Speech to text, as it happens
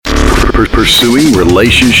Pursuing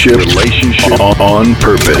relationship on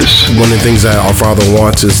purpose. One of the things that our Father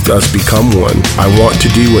wants is us become one. I want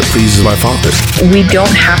to do what pleases my Father. We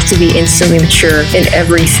don't have to be instantly mature in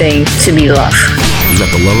everything to be love. You've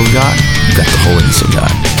got the love of God, you've got the holiness of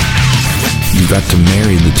God. You've got to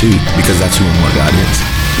marry the two because that's who and what God is.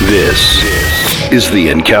 This is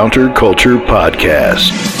the Encounter Culture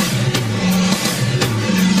Podcast.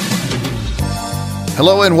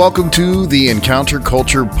 Hello and welcome to the Encounter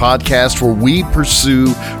Culture Podcast, where we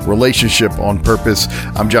pursue relationship on purpose.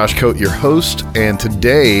 I'm Josh Coate, your host, and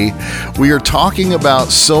today we are talking about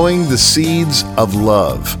sowing the seeds of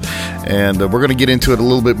love. And we're going to get into it a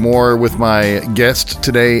little bit more with my guest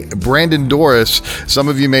today, Brandon Dorris. Some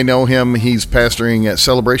of you may know him. He's pastoring at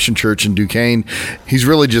Celebration Church in Duquesne. He's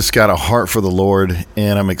really just got a heart for the Lord,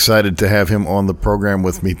 and I'm excited to have him on the program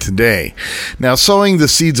with me today. Now, sowing the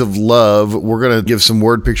seeds of love, we're going to give some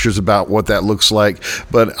word pictures about what that looks like.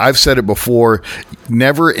 But I've said it before,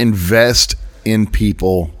 never invest in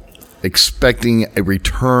people expecting a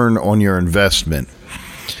return on your investment.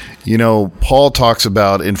 You know, Paul talks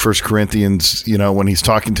about in 1 Corinthians, when he's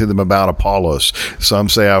talking to them about Apollos. Some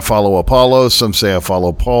say I follow Apollos, some say I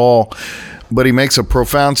follow Paul. But he makes a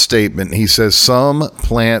profound statement. He says, some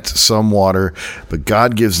plant, some water, but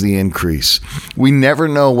God gives the increase. We never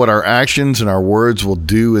know what our actions and our words will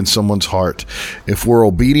do in someone's heart. If we're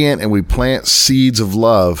obedient and we plant seeds of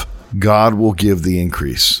love, God will give the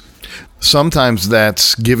increase. Sometimes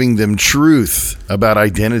that's giving them truth about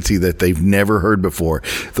identity that they've never heard before.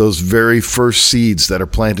 Those very first seeds that are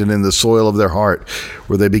planted in the soil of their heart,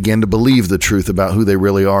 where they begin to believe the truth about who they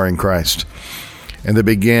really are in Christ. And they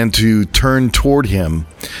began to turn toward him,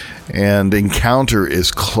 and encounter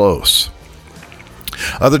is close.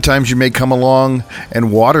 Other times you may come along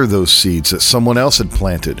and water those seeds that someone else had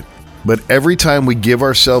planted. But every time we give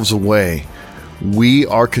ourselves away, we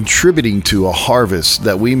are contributing to a harvest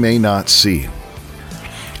that we may not see.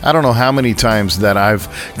 I don't know how many times that I've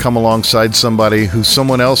come alongside somebody who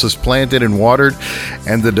someone else has planted and watered,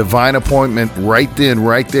 and the divine appointment right then,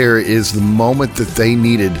 right there is the moment that they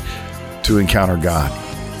needed to encounter God.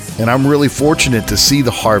 And I'm really fortunate to see the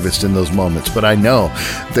harvest in those moments, but I know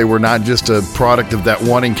they were not just a product of that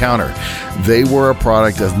one encounter. They were a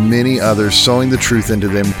product of many others sowing the truth into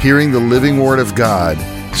them, hearing the living word of God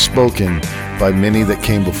spoken by many that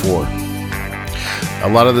came before.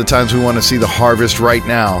 A lot of the times we want to see the harvest right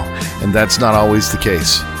now, and that's not always the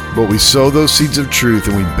case. But we sow those seeds of truth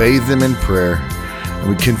and we bathe them in prayer,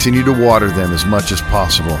 and we continue to water them as much as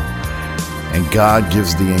possible. And God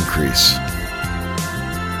gives the increase.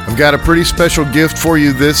 I've got a pretty special gift for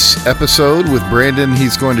you this episode with Brandon.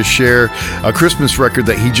 He's going to share a Christmas record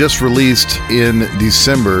that he just released in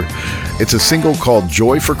December. It's a single called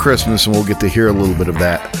Joy for Christmas, and we'll get to hear a little bit of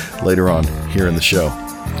that later on here in the show.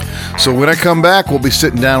 So when I come back, we'll be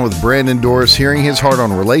sitting down with Brandon Dorris, hearing his heart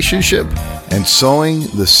on relationship and sowing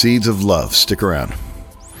the seeds of love. Stick around.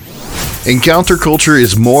 Encounter Culture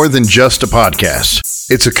is more than just a podcast.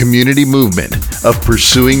 It's a community movement of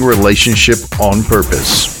pursuing relationship on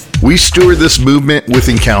purpose. We steward this movement with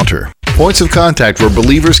Encounter, points of contact where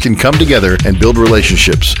believers can come together and build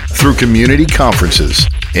relationships through community conferences,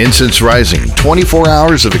 incense rising, 24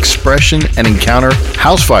 hours of expression and encounter,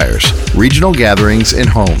 house fires, regional gatherings in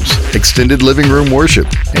homes, extended living room worship,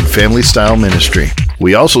 and family-style ministry.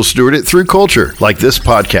 We also steward it through culture, like this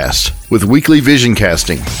podcast, with weekly vision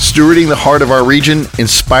casting, stewarding the heart of our region,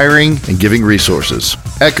 inspiring and giving resources.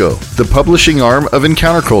 Echo, the publishing arm of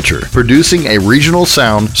Encounter Culture, producing a regional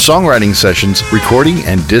sound, songwriting sessions, recording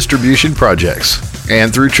and distribution projects.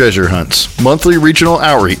 And through treasure hunts, monthly regional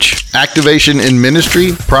outreach, activation in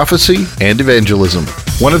ministry, prophecy, and evangelism.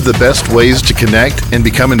 One of the best ways to connect and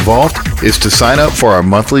become involved is to sign up for our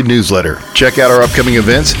monthly newsletter. Check out our upcoming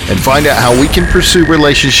events and find out how we can pursue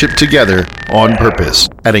relationship together on purpose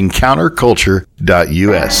at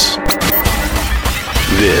encounterculture.us.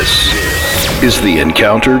 This is the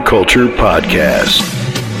Encounter Culture Podcast.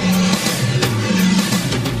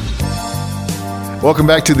 Welcome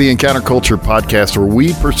back to the Encounter Culture Podcast, where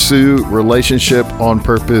we pursue relationship on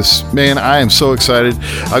purpose. Man, I am so excited.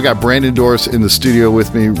 I've got Brandon Dorris in the studio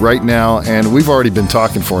with me right now, and we've already been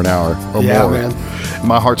talking for an hour or more. Man.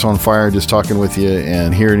 My heart's on fire just talking with you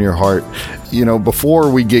and hearing your heart. You know,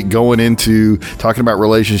 before we get going into talking about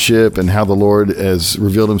relationship and how the Lord has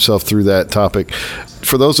revealed himself through that topic,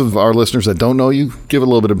 for those of our listeners that don't know you, give a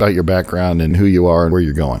little bit about your background and who you are and where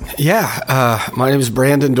you're going. Yeah, my name is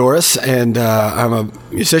Brandon Dorris, and I'm a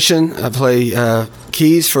musician. I play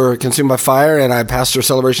keys for Consumed by Fire, and I pastor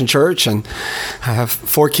Celebration Church, and I have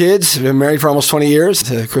 4 kids. I've been married for almost 20 years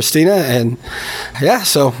to Christina, and yeah,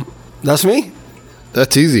 so that's me.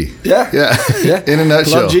 That's easy. Yeah. In a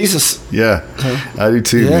nutshell. Love Jesus. Yeah, I do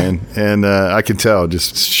too, man. And I can tell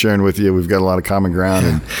just sharing with you, we've got a lot of common ground.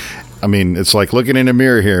 And I mean, it's like looking in a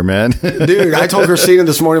mirror here, man. Dude, I told Christina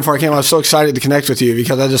this morning before I came, I was so excited to connect with you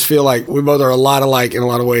because I just feel like we both are a lot alike in a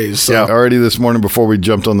lot of ways. So. Yeah, already this morning before we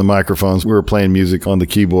jumped on the microphones, we were playing music on the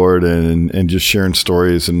keyboard and just sharing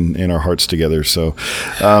stories and our hearts together. So,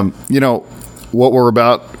 what we're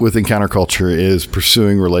about with Encounter Culture is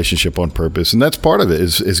pursuing relationship on purpose. And that's part of it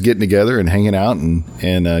is getting together and hanging out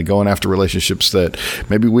and going after relationships that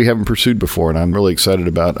maybe we haven't pursued before. And I'm really excited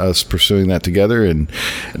about us pursuing that together. And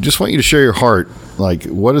I just want you to share your heart. Like,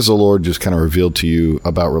 what has the Lord just kind of revealed to you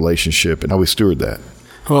about relationship and how we steward that?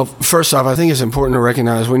 Well, first off, I think it's important to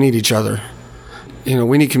recognize we need each other.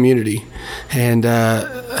 We need community. And,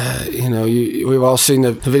 we've all seen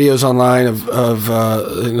the videos online of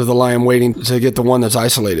the lion waiting to get the one that's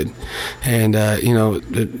isolated. And,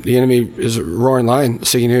 the enemy is a roaring lion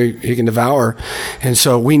seeking who he can devour. And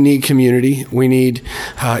so we need community. We need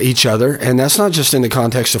each other. And that's not just in the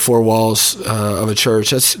context of four walls of a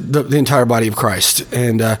church. That's the entire body of Christ.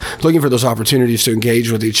 And looking for those opportunities to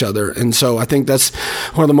engage with each other. And so I think that's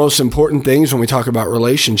one of the most important things when we talk about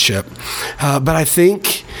relationship. But I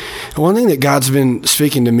think one thing that God's been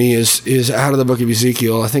speaking to me is out of the book of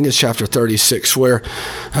Ezekiel. I think it's chapter 36, where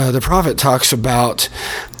the prophet talks about,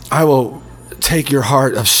 I will take your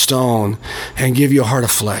heart of stone and give you a heart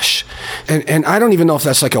of flesh. And I don't even know if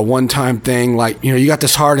that's like a one-time thing, like, you got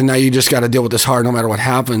this heart and now you just got to deal with this heart no matter what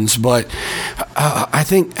happens. But I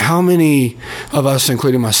think how many of us,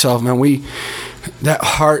 including myself, man, that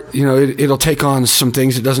heart, it'll take on some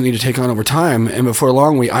things it doesn't need to take on over time. And before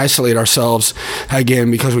long, we isolate ourselves again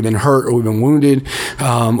because we've been hurt or we've been wounded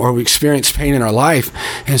or we experience pain in our life.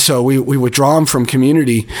 And so we withdraw from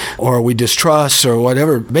community or we distrust or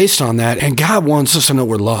whatever based on that. And God wants us to know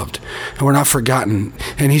we're loved and we're not forgotten.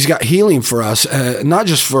 And He's got healing for us, not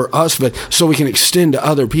just for us, but so we can extend to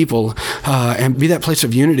other people and be that place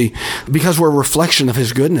of unity because we're a reflection of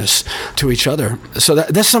His goodness to each other. So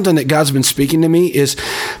that's something that God's been speaking to me is,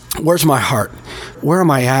 where's my heart? Where am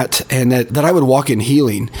I at? And that I would walk in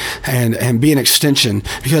healing and be an extension.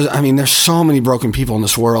 Because, there's so many broken people in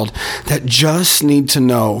this world that just need to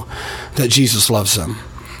know that Jesus loves them.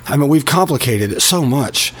 We've complicated it so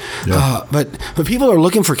much, but people are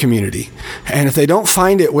looking for community. And if they don't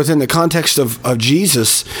find it within the context of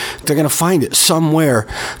Jesus, they're going to find it somewhere.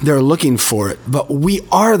 They're looking for it. But we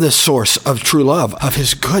are the source of true love, of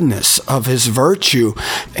His goodness, of His virtue.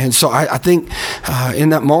 And so I think in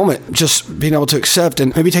that moment, just being able to accept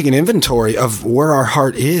and maybe take an inventory of where our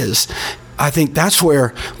heart is, I think that's where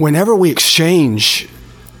whenever we exchange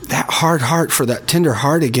that hard heart for that tender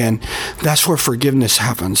heart again, that's where forgiveness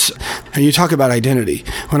happens. And you talk about identity.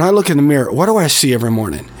 When I look in the mirror, what do I see every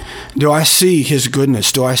morning? Do I see His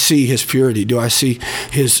goodness? Do I see His purity? Do I see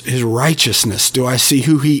His righteousness? Do I see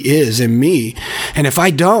who He is in me? And if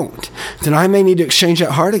I don't, then I may need to exchange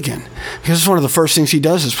that heart again. Because it's one of the first things He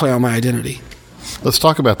does is play on my identity. Let's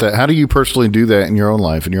talk about that. How do you personally do that in your own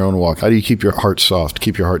life, in your own walk? How do you keep your heart soft,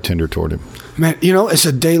 keep your heart tender toward Him? Man, it's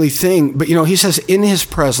a daily thing. But, He says in His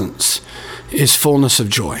presence is fullness of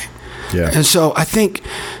joy. Yeah. And so I think,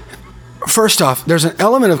 first off, there's an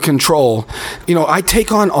element of control. I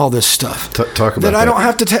take on all this stuff. Talk about that. I don't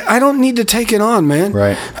have to I don't need to take it on, man.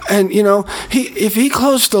 Right. And, if He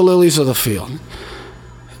clothes the lilies of the field,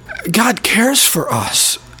 God cares for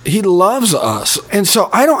us. He loves us. And so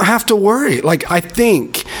I don't have to worry. Like, I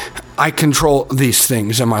think I control these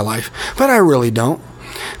things in my life, but I really don't.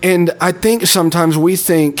 And I think sometimes we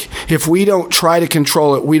think if we don't try to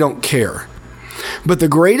control it, we don't care. But the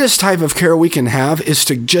greatest type of care we can have is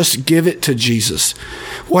to just give it to Jesus.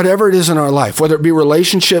 Whatever it is in our life, whether it be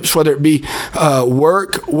relationships, whether it be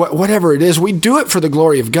work, whatever it is, we do it for the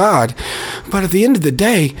glory of God. But at the end of the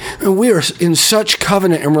day, we are in such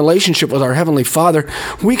covenant and relationship with our Heavenly Father,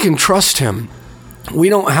 we can trust Him. We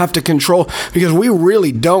don't have to control, because we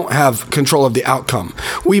really don't have control of the outcome.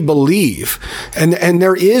 We believe. And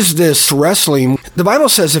there is this wrestling. The Bible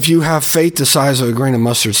says if you have faith the size of a grain of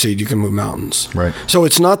mustard seed, you can move mountains. Right. So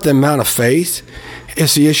it's not the amount of faith,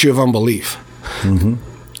 it's the issue of unbelief. Mm-hmm.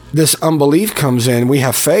 This unbelief comes in. We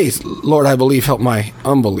have faith. Lord, I believe, help my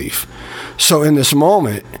unbelief. So in this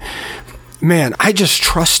moment, man, I just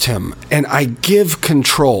trust Him and I give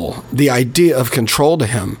control, the idea of control, to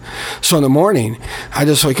Him. So in the morning, I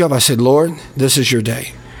just wake up. I said, Lord, this is your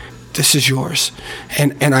day. This is yours.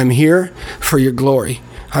 And I'm here for your glory.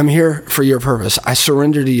 I'm here for your purpose. I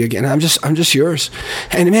surrender to you again. I'm just yours.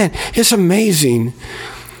 And man, it's amazing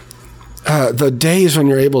the days when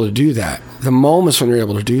you're able to do that, the moments when you're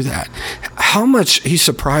able to do that, how much he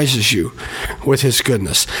surprises you with his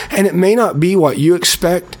goodness. And it may not be what you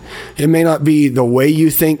expect. It may not be the way you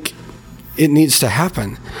think it needs to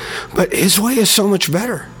happen, but his way is so much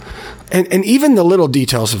better. And even the little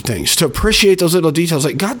details of things, to appreciate those little details,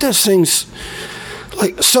 like God does things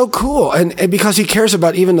like so cool. And because he cares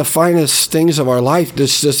about even the finest things of our life,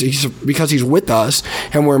 because he's with us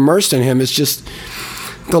and we're immersed in him, it's just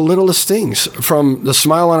the littlest things, from the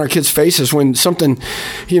smile on our kids' faces when something,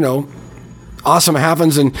 awesome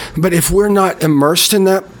happens. But if we're not immersed in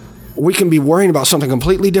that, we can be worrying about something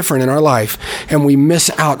completely different in our life, and we miss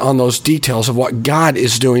out on those details of what God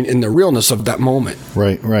is doing in the realness of that moment.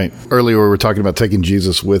 Right. Earlier, we were talking about taking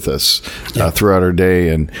Jesus with us throughout our day,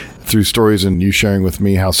 and through stories and you sharing with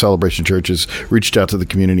me how Celebration Church has reached out to the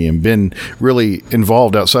community and been really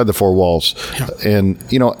involved outside the four walls. Yeah. And,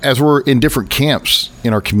 as we're in different camps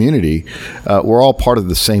in our community, we're all part of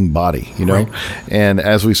the same body, Right. And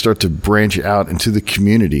as we start to branch out into the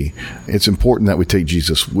community, it's important that we take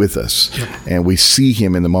Jesus with us. Yep. And we see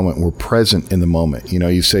him in the moment. We're present in the moment.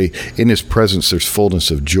 You say in his presence, there's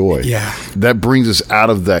fullness of joy. Yeah. That brings us out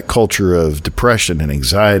of that culture of depression and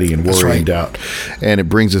anxiety and worry and doubt. And it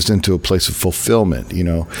brings us into a place of fulfillment.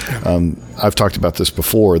 I've talked about this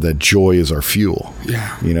before, that joy is our fuel.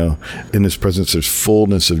 Yeah. In his presence, there's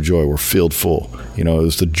fullness of joy. We're filled full. It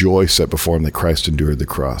was the joy set before him that Christ endured the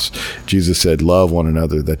cross. Jesus said, love one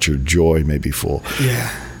another that your joy may be full.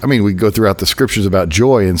 Yeah. We go throughout the scriptures about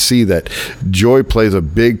joy and see that joy plays a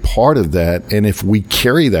big part of that. And if we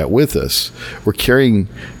carry that with us, we're carrying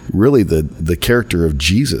really the character of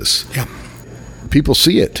Jesus. Yeah. People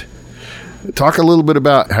see it. Talk a little bit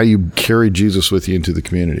about how you carry Jesus with you into the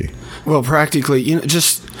community. Well, practically,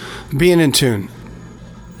 just being in tune.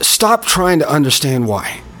 Stop trying to understand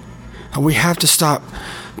why. We have to stop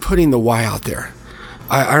putting the why out there.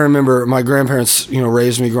 I remember my grandparents,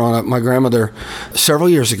 raised me growing up. My grandmother, several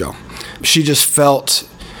years ago, she just felt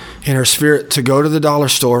in her spirit to go to the dollar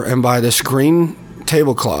store and buy this green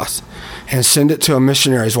tablecloth and send it to a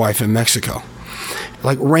missionary's wife in Mexico.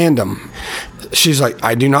 Like random. She's like,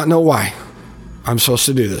 I do not know why I'm supposed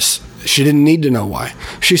to do this. She didn't need to know why.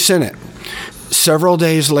 She sent it. Several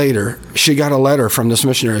days later, she got a letter from this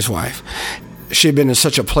missionary's wife. She had been in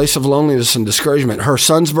such a place of loneliness and discouragement. Her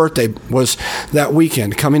son's birthday was that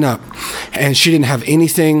weekend coming up, and she didn't have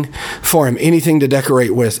anything for him, anything to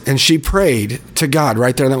decorate with. And she prayed to God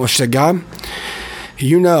right there. And that was, she said, God,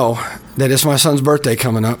 you know that it's my son's birthday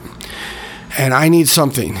coming up, and I need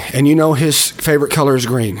something. And his favorite color is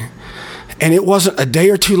green. And it wasn't a day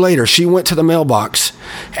or two later, she went to the mailbox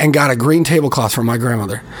and got a green tablecloth from my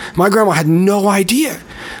grandmother. My grandma had no idea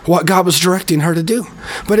what God was directing her to do,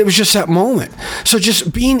 but it was just that moment. So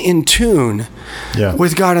just being in tune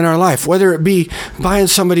with God in our life, whether it be buying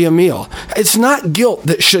somebody a meal, it's not guilt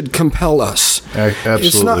that should compel us. Absolutely.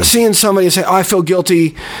 It's not seeing somebody and say, I feel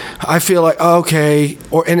guilty. I feel like, okay.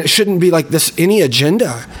 And it shouldn't be like this, any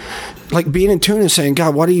agenda. Like being in tune and saying,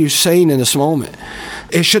 God, what are you saying in this moment?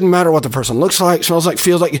 It shouldn't matter what the person looks like, smells like,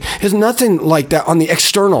 feels like. It's nothing like that on the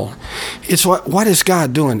external. It's what is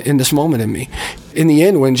God doing in this moment in me? In the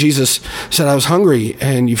end, when Jesus said, I was hungry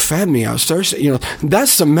and you fed me, I was thirsty,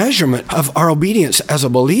 that's the measurement of our obedience as a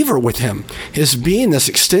believer with him, is being this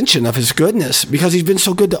extension of his goodness because he's been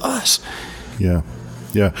so good to us. Yeah.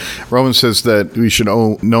 Yeah. Romans says that we should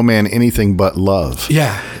owe no man anything but love.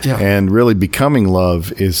 Yeah. And really becoming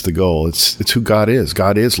love is the goal. It's who God is.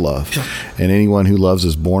 God is love. Yeah. And anyone who loves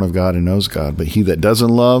is born of God and knows God. But he that doesn't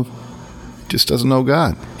love just doesn't know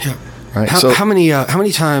God. Yeah. Right. How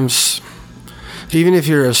many times, even if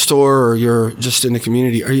you're at a store or you're just in the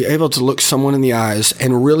community, are you able to look someone in the eyes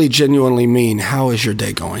and really genuinely mean, how is your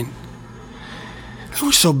day going?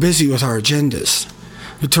 We're so busy with our agendas.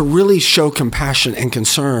 But to really show compassion and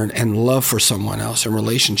concern and love for someone else in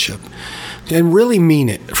relationship, and really mean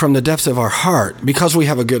it from the depth of our heart, because we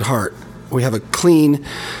have a good heart. We have a clean,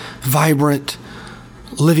 vibrant,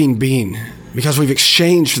 living being, because we've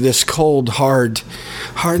exchanged this cold,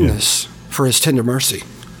 hardness for his tender mercy.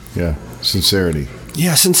 Yeah, sincerity.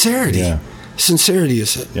 Yeah, sincerity. Yeah. Sincerity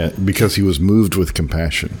is it. Yeah, because he was moved with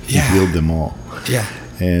compassion. He healed them all. Yeah.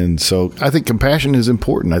 And so I think compassion is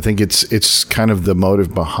important. I think it's kind of the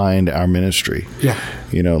motive behind our ministry. Yeah.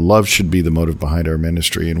 Love should be the motive behind our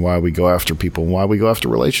ministry and why we go after people and why we go after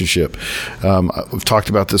relationship. We've talked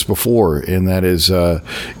about this before, and that is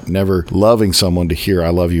never loving someone to hear I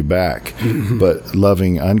love you back, but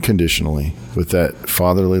loving unconditionally with that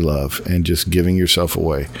fatherly love and just giving yourself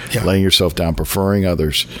away, laying yourself down, preferring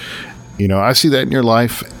others. I see that in your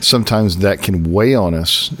life. Sometimes that can weigh on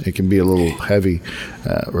us. It can be a little heavy.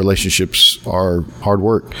 Relationships are hard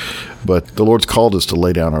work, but the Lord's called us to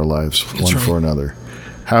lay down our lives one for another.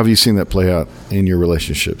 How have you seen that play out in your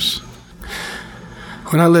relationships?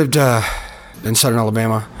 When I lived in southern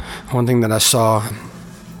Alabama, one thing that I saw,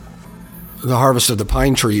 the harvest of the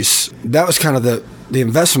pine trees, that was kind of the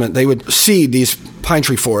investment. They would seed these pine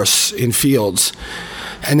tree forests in fields,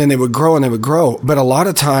 and then they would grow and they would grow. But a lot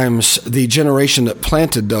of times, the generation that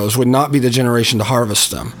planted those would not be the generation to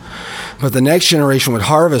harvest them. But the next generation would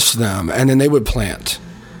harvest them, and then they would plant.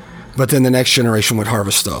 But then the next generation would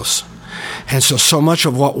harvest those. And so much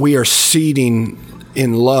of what we are seeding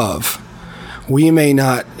in love, we may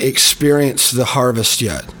not experience the harvest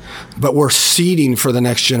yet, but we're seeding for the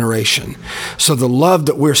next generation. So the love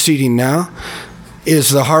that we're seeding now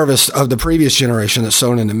is the harvest of the previous generation that's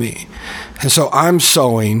sown into me. And so I'm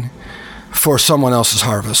sowing for someone else's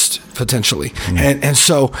harvest, potentially. Mm-hmm. And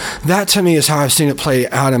so that to me is how I've seen it play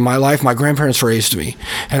out in my life. My grandparents raised me.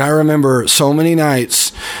 And I remember so many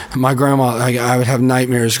nights, my grandma, I would have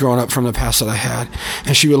nightmares growing up from the past that I had.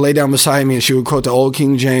 And she would lay down beside me and she would quote the old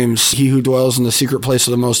King James, "He who dwells in the secret place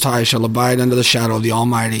of the Most High shall abide under the shadow of the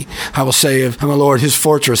Almighty. I will say of my Lord, his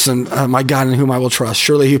fortress, and my God in whom I will trust.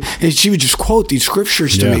 Surely and she would just quote these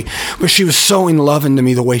scriptures to me. But she was sowing love into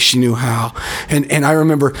me the way she knew how. And I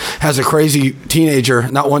remember as a crazy teenager,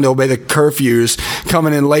 not one to obey the curfews,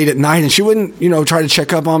 coming in late at night, and she wouldn't, try to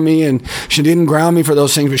check up on me, and she didn't ground me for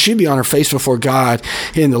those things, but she'd be on her face before God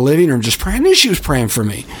in the living room just praying. I knew she was praying for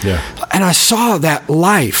me. Yeah. And I saw that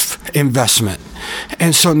life investment.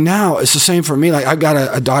 And so now it's the same for me. Like, I've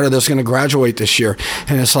got a daughter that's going to graduate this year,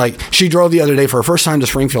 and it's like she drove the other day for her first time to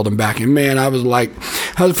Springfield and back, and man, I was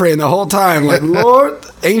praying the whole time, like, Lord,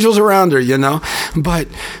 angels around her, but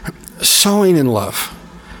sowing in love,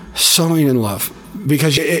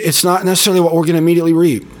 because it's not necessarily what we're going to immediately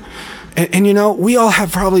reap. And we all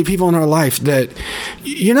have probably people in our life that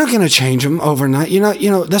you're not going to change them overnight.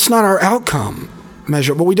 That's not our outcome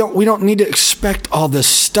measure, but we don't need to expect all this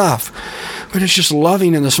stuff. But it's just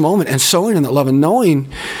loving in this moment and sowing in that love and knowing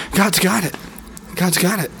God's got it. God's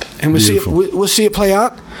got it. And we'll see it play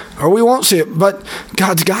out, or we won't see it, but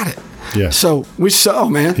God's got it. Yeah. So we sow,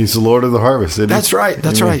 man. He's the Lord of the harvest. That's right.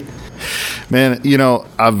 That's right. Man,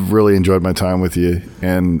 I've really enjoyed my time with you,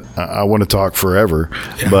 and I want to talk forever,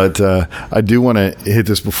 but I do want to hit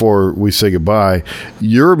this before we say goodbye.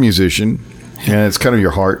 You're a musician, and it's kind of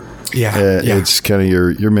your heart. It's kind of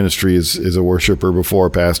your ministry is a worshiper before a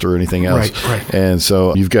pastor or anything else. Right. And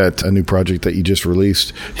so you've got a new project that you just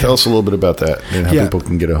released. Tell us a little bit about that and how people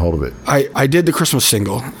can get a hold of it. I did the Christmas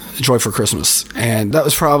single, Joy for Christmas, and that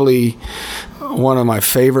was probably one of my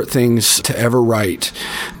favorite things to ever write.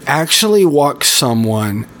 Actually walk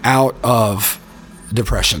someone out of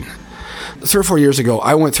depression. 3 or 4 years ago,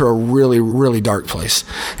 I went through a really, really dark place,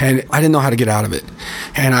 and I didn't know how to get out of it.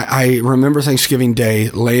 And I remember Thanksgiving Day,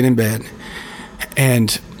 laying in bed,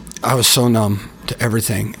 and I was so numb to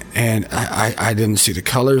everything. And I didn't see the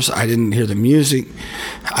colors. I didn't hear the music.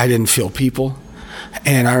 I didn't feel people.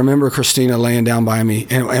 And I remember Christina laying down by me,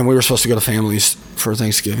 and we were supposed to go to families for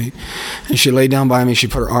Thanksgiving. And she laid down by me, she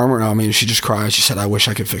put her arm around me, and she just cried. She said, "I wish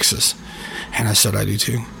I could fix this." And I said, "I do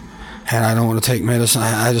too. And I don't want to take medicine.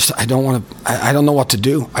 I don't know what to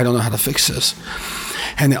do. I don't know how to fix this."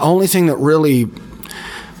 And the only thing that really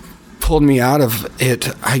pulled me out of it,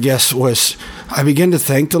 I guess, was I began to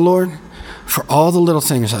thank the Lord for all the little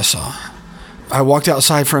things I saw. I walked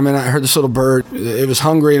outside for a minute. I heard this little bird. It was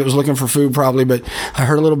hungry. It was looking for food probably, but I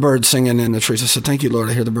heard a little bird singing in the trees. I said, "Thank you, Lord.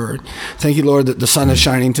 I hear the bird. Thank you, Lord, that the sun is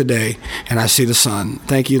shining today, and I see the sun.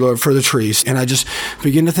 Thank you, Lord, for the trees." And I just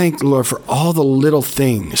began to thank the Lord for all the little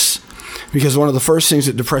things. Because one of the first things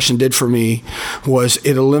that depression did for me was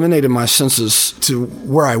it eliminated my senses to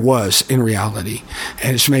where I was in reality.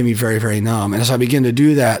 And it's made me very, very numb. And as I began to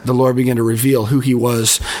do that, the Lord began to reveal who he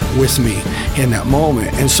was with me in that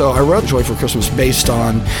moment. And so I wrote Joy for Christmas based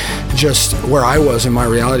on just where I was in my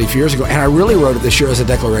reality a few years ago. And I really wrote it this year as a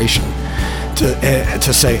declaration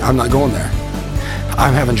to say, I'm not going there.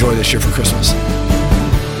 I'm having joy this year for Christmas.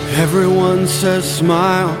 Everyone says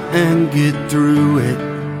smile and get through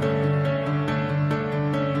it.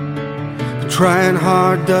 Trying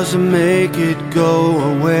hard doesn't make it go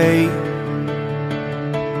away.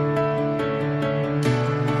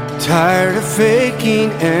 Tired of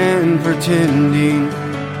faking and pretending.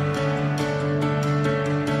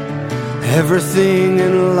 Everything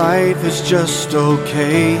in life is just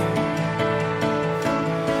okay.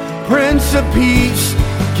 Prince of Peace,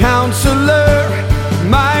 Counselor,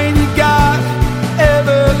 Mighty God,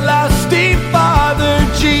 Everlasting Father,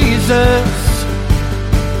 Jesus.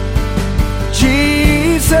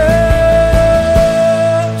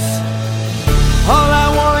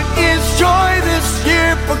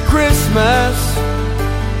 Christmas.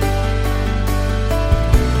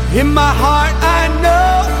 In my heart I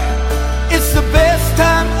know it's the best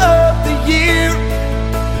time of the year.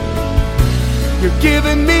 You're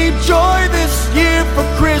giving me joy this year for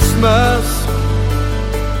Christmas.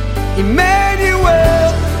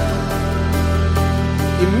 Emmanuel,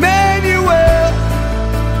 Emmanuel,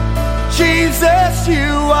 Jesus,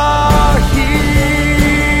 you are here.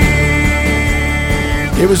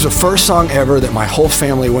 It was the first song ever that my whole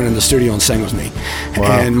family went in the studio and sang with me.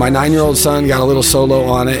 Wow. And my 9-year-old son got a little solo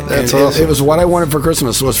on it. That's and awesome. It was what I wanted for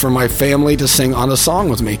Christmas, was for my family to sing on a song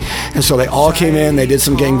with me. And so they all came in, they did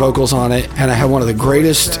some gang vocals on it, and I had one of the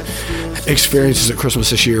greatest experiences at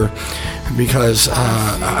Christmas this year, because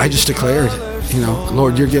I just declared,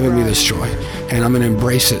 Lord, you're giving me this joy, and I'm going to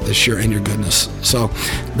embrace it this year in your goodness. So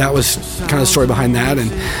that was kind of the story behind that. And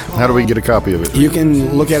How do we get a copy of it? you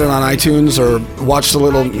can look at it on iTunes or watch the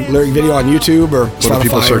little lyric video on YouTube or Spotify. What do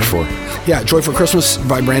people search for? Yeah, Joy for Christmas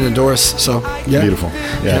by Brandon Dorris. So, yeah. Beautiful.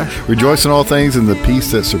 Yeah. Rejoice in all things, and the peace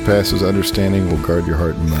that surpasses understanding will guard your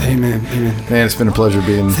heart and mind. Amen. Amen. Man, it's been a pleasure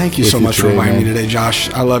being Thank you with so much for today, inviting man. me today, Josh.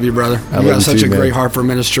 I love you, brother. I You love got you such too, a man. great heart for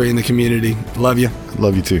ministry in the community. Love you.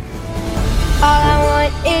 Love you too. All I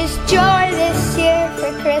want is joy this year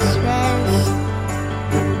for Christmas.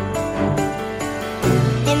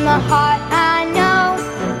 In my heart I know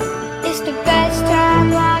it's the best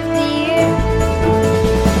time of the year.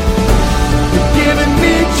 You're giving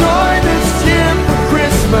me joy this year for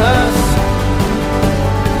Christmas.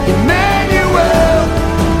 Emmanuel,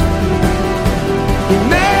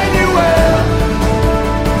 Emmanuel,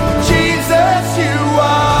 Jesus, you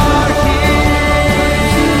are here.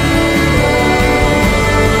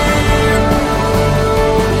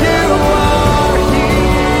 You are here.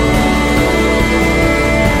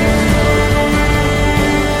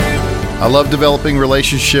 I love developing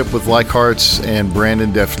relationship with like hearts, and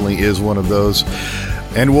Brandon definitely is one of those.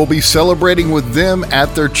 And we'll be celebrating with them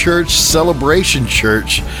at their church, Celebration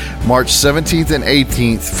Church, March 17th and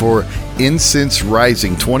 18th for Incense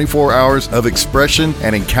Rising. 24 hours of expression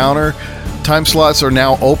and encounter. Time slots are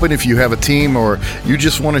now open if you have a team or you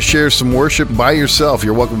just want to share some worship by yourself.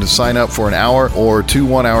 You're welcome to sign up for an hour or 2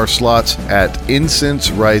 1-hour slots at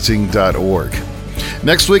incenserising.org.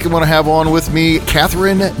 Next week, I'm going to have on with me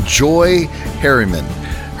Catherine Joy Harriman.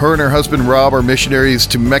 Her and her husband Rob are missionaries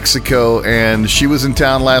to Mexico, and she was in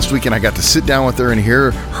town last week, and I got to sit down with her and hear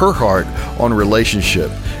her heart on relationship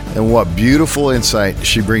and what beautiful insight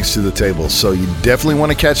she brings to the table. So you definitely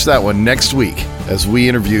want to catch that one next week as we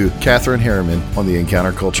interview Catherine Harriman on the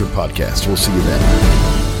Encounter Culture podcast. We'll see you then.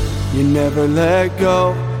 You never let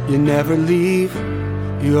go, you never leave.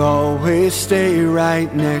 You always stay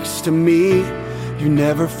right next to me. You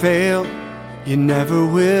never fail, you never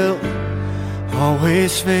will.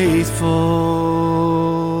 Always faithful.